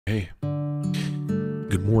Hey,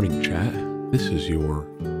 good morning, chat. This is your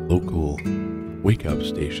local wake-up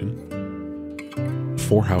station,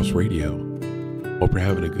 4House Radio. Hope you're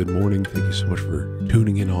having a good morning. Thank you so much for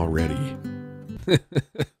tuning in already.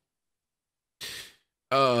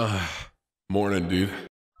 Morning, dude.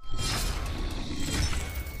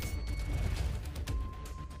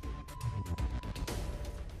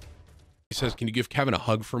 He says, can you give Kevin a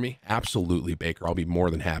hug for me? Absolutely, Baker. I'll be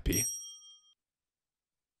more than happy.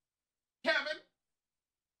 Kevin!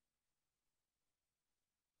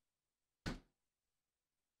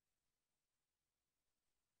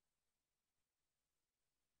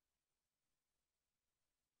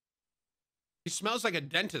 He smells like a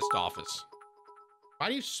dentist office. Why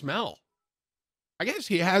do you smell? I guess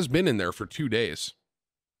he has been in there for 2 days.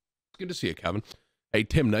 It's good to see you, Kevin. Hey,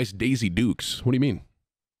 Tim, nice Daisy Dukes. What do you mean?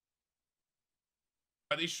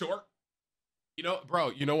 Are they short? You know,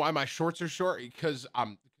 bro, you know why my shorts are short? Because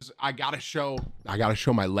I gotta show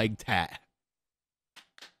my leg tat.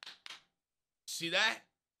 See that?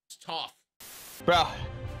 It's tough. Bro,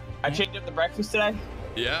 I changed up the breakfast today.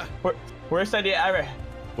 Yeah? Worst idea ever.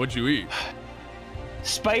 What'd you eat?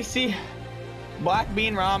 Spicy black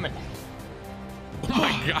bean ramen. Oh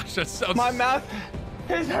my gosh, that sounds... My mouth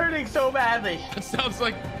is hurting so badly. That sounds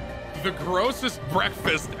like the grossest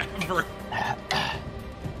breakfast ever.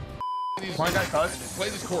 One guy close. Play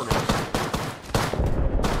these corridors.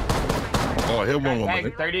 Oh, I hit one Hey,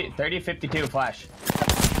 with 30, 52 flash.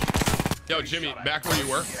 Yo, Jimmy, back where you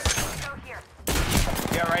were.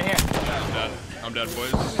 Yeah, right here. I'm dead,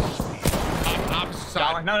 boys. Opposite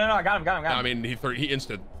side. No, I got him. I mean, he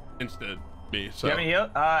insted me. So. Do you have any heal?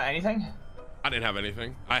 Anything? I didn't have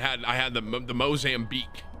anything. I had the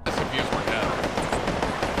Mozambique. That's the views were dead.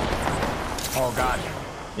 Oh god.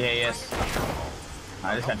 Yeah, yes.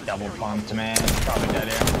 I just got double pumped, man. Probably dead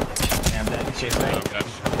here. Yeah, I'm dead. Chase me. Okay.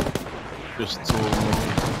 just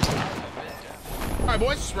All right,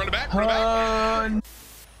 boys, run it back. Run it back.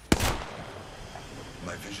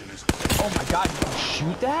 My vision is Oh my god, you can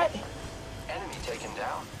shoot that? enemy taken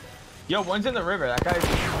down. Yo, one's in the river. That guy's...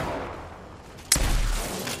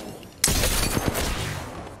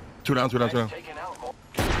 two down. Taken out.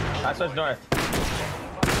 That's what's north.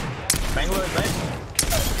 Bangalore, right?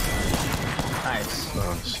 Nice.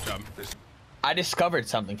 Good job. I discovered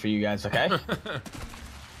something for you guys, okay?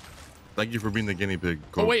 Thank you for being the guinea pig.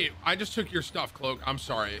 Oh Cloak. wait, I just took your stuff, Cloak. I'm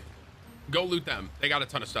sorry. Go loot them. They got a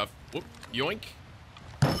ton of stuff. Whoop, yoink.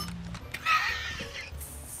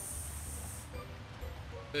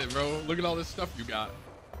 Hey, bro, look at all this stuff you got.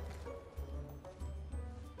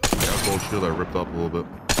 Yeah, gold shield I ripped up a little bit.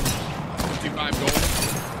 55 gold.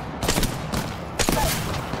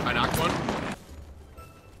 I knocked one.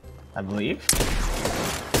 I believe.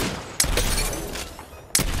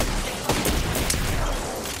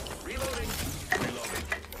 Reloading.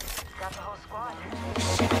 Got the whole squad.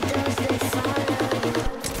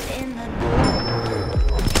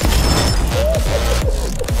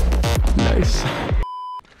 Nice.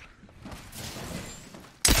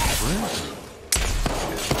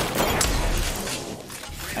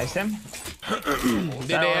 Nice him. Did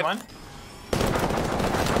they one?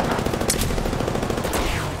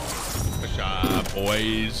 Good job,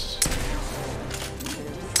 boys.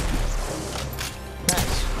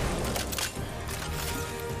 Nice.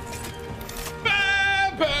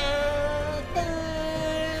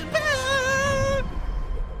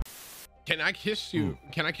 Can I kiss you?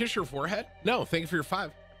 Can I kiss your forehead? No, thank you for your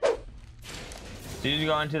 5. Did you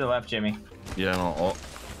go into the left, Jimmy? Yeah, no.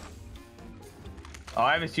 All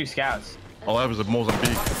I have is 2 scouts. All I have is a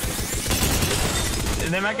Mozambique.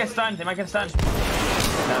 They might get stunned. No,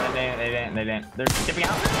 they didn't. They're skipping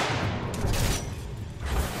out.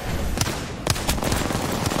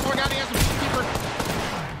 Oh my god, he has a peacekeeper.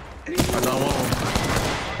 I got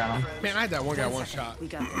one. Got him. Man, I had that one guy one shot. We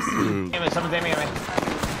got this. Dude. Damn it, someone's aiming at me.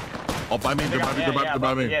 Oh, by me. They're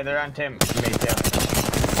by me. Yeah, they're on Tim. You made Tim.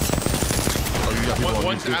 Oh, you got people on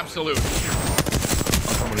One's YouTube? absolute.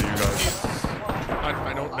 Some of you guys.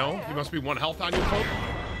 I don't know. He must be 1 health on you, Cloak.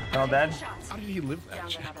 All dead? How did he live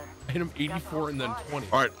that shit? I hit him 84 and then 20.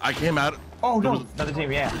 All right, I came out. Oh, no. Another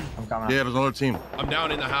team, yeah. I'm coming up. Yeah, there's another team. I'm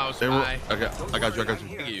down in the house. They were. Bye. Okay, I got you.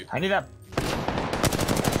 Thank you. I need that.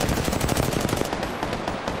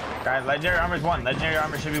 Guys, legendary armor's 1. Legendary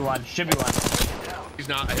armor should be 1. He's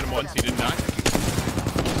not. I hit him once. He didn't die.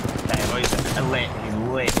 Dang, well, he's lit. He's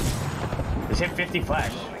lit. Just hit 50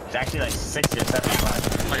 flash. It's actually like 60 or 70 flash.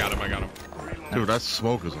 I got him. Dude, that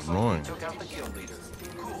smoke is annoying. Took out the kill leader.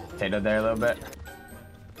 Cool. Potato there a little bit.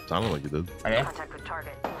 Sounded like you did. Okay. Contact with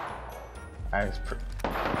target. Alright, Put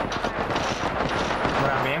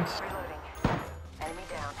on beams. Reloading. Enemy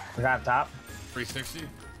down. We got top. 360.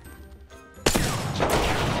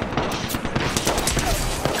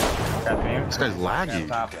 Got the beam. This guy's laggy.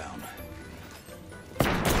 Top.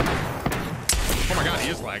 Oh my god, he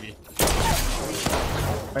is laggy.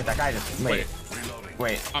 Wait, that guy just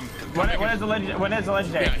wait. I'm When is the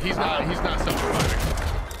legendary? Yeah, he's not self-reviving.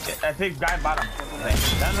 I think guy bottom. No,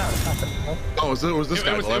 it's not the. Oh, was this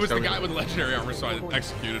guy? It was the guy with legendary armor, so I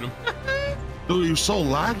executed him. Dude, you're so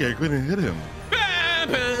laggy, I couldn't hit him.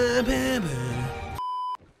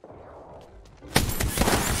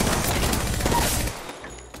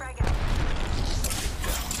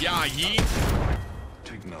 Yeah, yeet.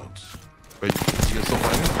 Take notes. Wait, you guys still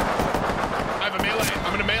fighting? I have a melee.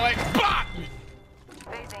 I'm in a melee. Bah!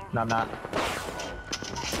 No, I'm not.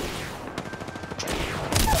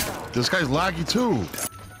 This guy's laggy too.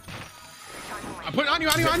 I put it on you.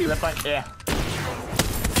 Left line, yeah.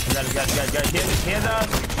 Got it. Hands up.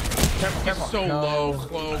 Careful. So No. low,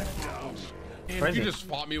 close. Where And is you he? just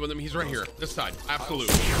fought me with him. He's right here. This side.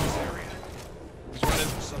 Absolutely. He's running.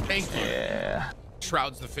 Thank you. Yeah.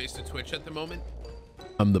 Shrouds the face of Twitch at the moment.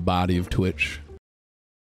 I'm the body of Twitch.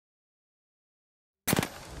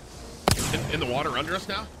 In the water under us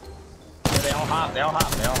now? They all hop. Now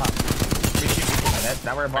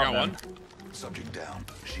we're I above got them. one. Subject down.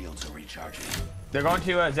 Shields are recharging. They're going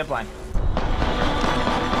to zip line.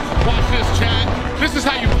 Watch this, chat. This is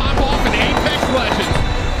how you pop off an Apex Legends.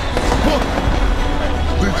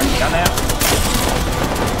 Down there.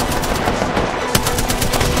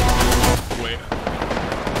 Wait.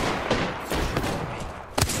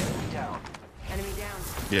 Enemy down.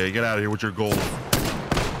 Yeah, get out of here with your gold.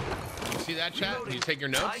 You see that, chat? Can you take your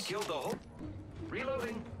I notes? killed the whole.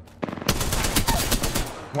 Reloading.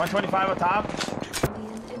 125 on top.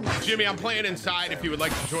 Jimmy, I'm playing inside if you would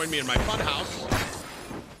like to join me in my fun house.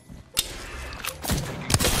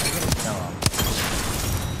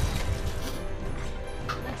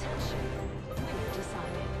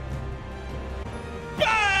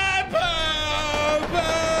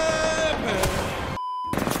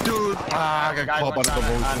 Dude, I got caught by the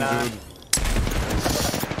devotion, dude.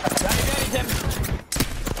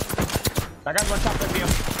 That guy's one shot with you.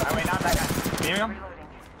 Oh, wait, not that guy. Beam him?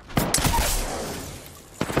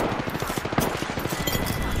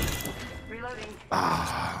 Reloading.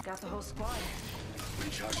 Got the whole squad.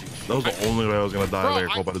 Recharging. That was the only way I was gonna die Bro, there.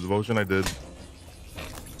 Caught by the devotion, I did.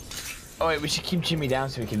 Oh, wait, we should keep Jimmy down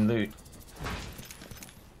so we can loot.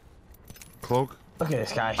 Cloak. Look at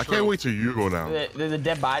this guy. I can't wait till you go down. There's a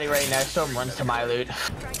dead body right next to him, runs to my loot. How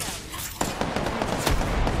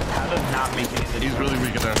does not make it into He's really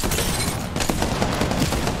weak in there.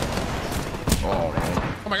 Oh, no.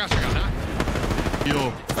 Oh my gosh, I got knocked.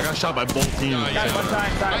 Yo, I got shot by both teams. Guys, one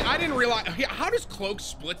side. I didn't realize. Yeah, how does Cloak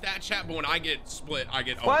split that, chat? But when I get split, I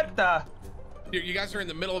get. What the? You guys are in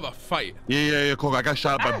the middle of a fight. Yeah, Cloak. I got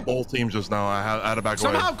shot by both teams just now. I had to back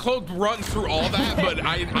away. Somehow Cloak runs through all that, but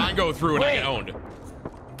I go through and I get owned.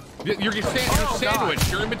 You're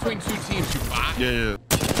sandwiched. You're in between two teams, you bot. Yeah.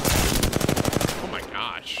 Oh my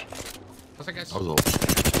gosh. What's that guy's? I was a...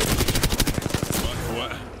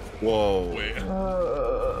 What? Whoa. Wait.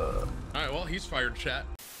 All right, well, he's fired, chat.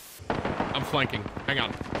 I'm flanking. Hang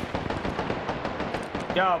on.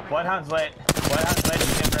 Yo, Bloodhound's lit. Bloodhound's lit.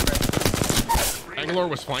 He's in river. Bangalore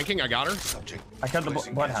was flanking. I got her. Subject. I killed the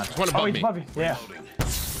Bloodhound. There's one above he's me. above you. Yeah.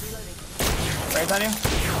 Right on you.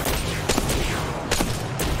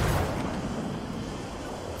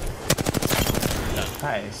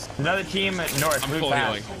 Nice. Another team at north. I'm Move full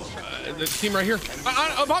fast. healing. The team right here.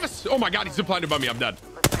 Above us. Oh my god, he's ziplined above me. I'm dead.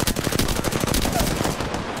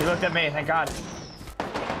 He looked at me. Thank God.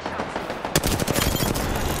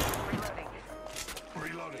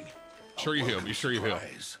 Reloading. Sure you heal. Be sure you heal.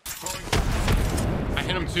 Eyes. I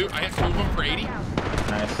hit him too. I hit two of them for 80.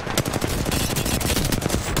 Nice.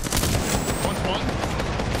 One's one.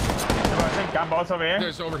 Got both over here.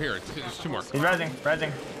 There's over here. There's two more. He's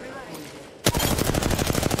rezzing.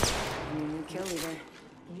 New kill leader.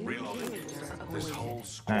 Reloading. This whole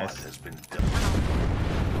squad Nice. has been done.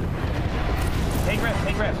 Take rift.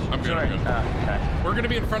 I'm good, Sorry. I'm good. Okay. We're gonna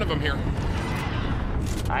be in front of him here.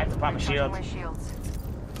 I have to pop my shield. My shields.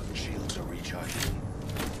 Shields are recharging.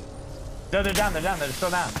 No, they're down. They're still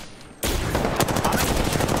down.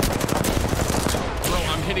 Bro,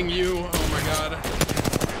 I'm hitting you. Oh my god.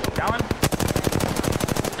 Got one.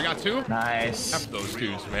 I got two. Nice. F those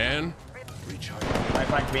dudes, man. Recharging.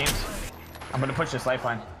 Lifeline beams. I'm gonna push this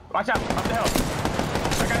lifeline. Watch out, up the hill. I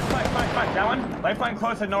got flank. That one. Lifeline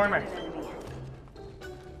close to Normer.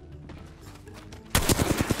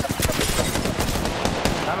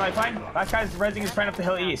 Down lifeline. Last guy's rezzing his friend up the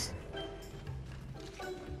hill east.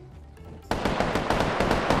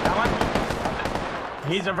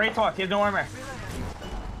 He's a Wraith Hawk. He has no armor.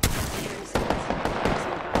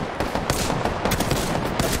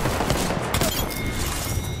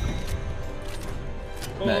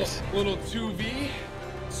 Nice. Little 2v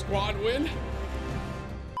squad win.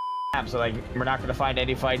 So like, we're not gonna find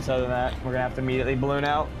any fights other than that. We're gonna have to immediately balloon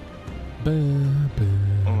out.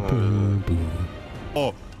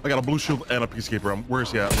 Oh, I got a blue shield and a peacekeeper.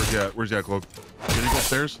 Where's he at? Where's he at, Cloak? Did he go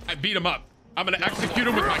upstairs? I beat him up. I'm gonna execute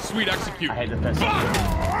him with my sweet execute. I hate this pistol.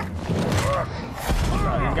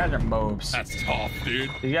 Oh, these guys are mobs. That's tough, dude.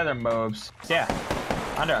 These guys are mobs. Yeah,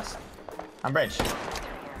 under us. On bridge.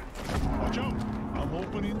 Watch out. I'm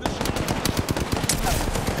opening this.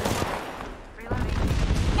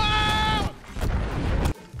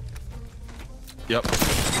 Yep.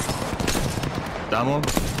 Down one.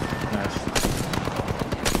 Nice.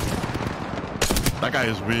 That guy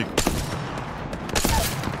is weak.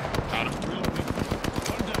 Got him.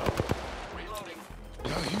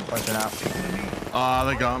 Pushing out. Ah,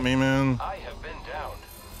 they got me, man. I have been down.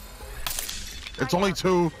 It's only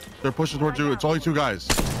two. They're pushing towards you. It's only two guys.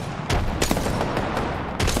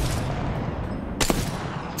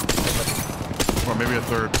 Or maybe a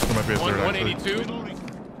third. There might be a third. 182.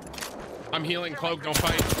 I'm healing. Cloak, don't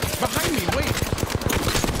fight. Behind me, wait.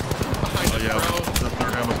 Behind Oh us, yeah, bro. the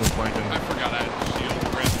third guy must have been flanking. I forgot I had shield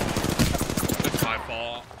grip. It's my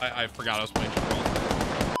fault. I forgot I was playing control.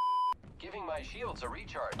 Giving my shields a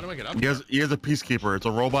recharge. How do I get up? He has a peacekeeper. It's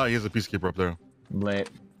a robot. He has a peacekeeper up there. Lit.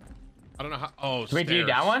 I don't know how. Oh, Wait, do you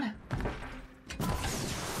down one?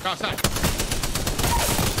 Go outside.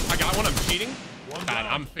 I got one. I'm cheating. God,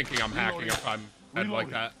 I'm thinking I'm hacking if I'm head like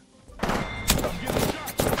that.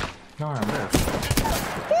 No, I'm there.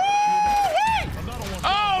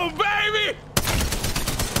 Oh, baby!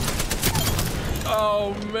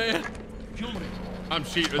 Oh, man. I'm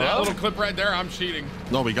cheating. That little clip right there, I'm cheating.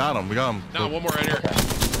 No, we got him. We got him. No, one more right here.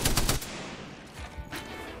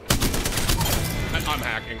 I'm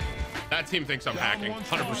hacking. That team thinks I'm hacking.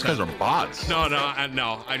 100%. These guys are bots. No.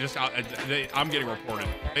 I'm getting reported.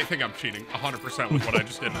 They think I'm cheating 100% with what I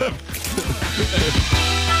just did to them.